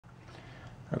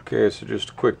Okay, so just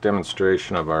a quick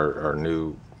demonstration of our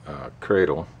new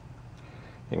cradle.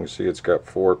 You can see it's got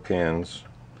 4 pins.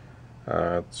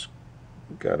 It's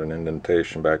got an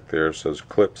indentation back there. It says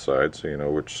clip side, so you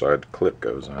know which side the clip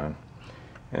goes on.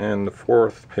 And the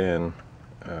 4th pin,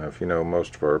 if you know,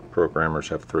 most of our programmers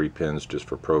have 3 pins just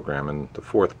for programming. The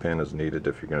 4th pin is needed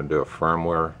if you're going to do a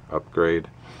firmware upgrade.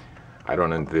 I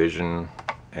don't envision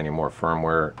any more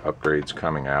firmware upgrades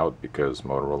coming out because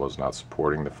Motorola is not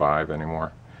supporting the 5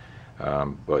 anymore.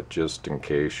 But just in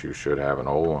case you should have an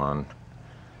old one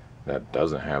that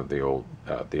doesn't have the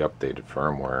updated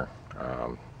firmware,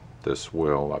 this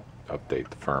will update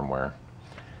the firmware.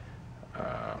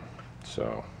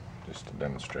 So just a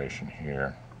demonstration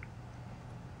here.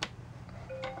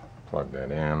 Plug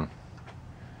that in,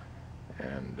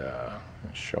 and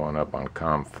it's showing up on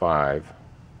COM5.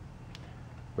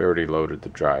 We already loaded the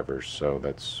drivers, so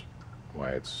that's why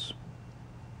it's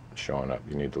showing up.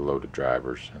 You need to load the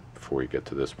drivers before you get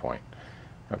to this point.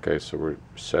 Okay, so we're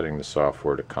setting the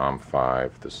software to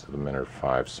COM5. This is the Minitor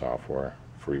 5 software,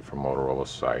 free from Motorola's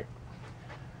site.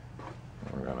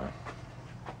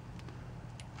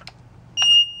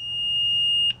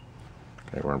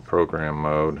 We're in program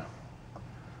mode.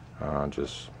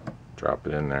 Just drop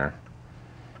it in there,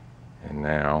 and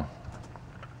now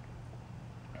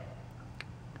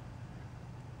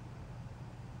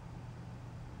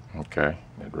okay,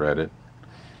 it read it,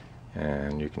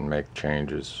 and you can make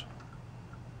changes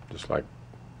just like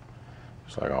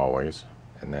always,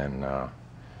 and then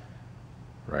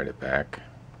write it back.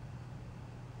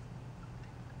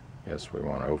 Yes, we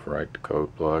want to overwrite the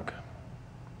code plug.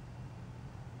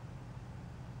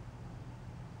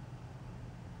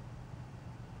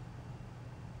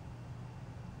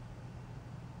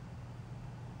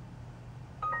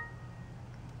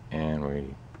 And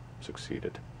we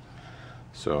succeeded.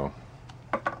 So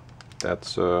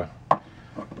that's our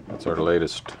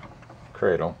latest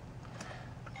cradle.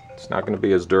 It's not going to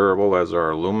be as durable as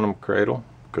our aluminum cradle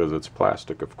because it's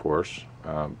plastic, of course.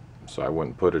 So I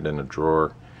wouldn't put it in a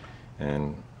drawer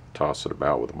and toss it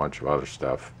about with a bunch of other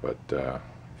stuff. But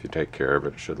if you take care of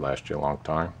it, it should last you a long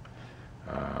time.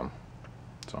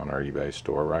 It's on our eBay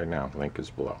store right now. Link is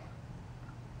below.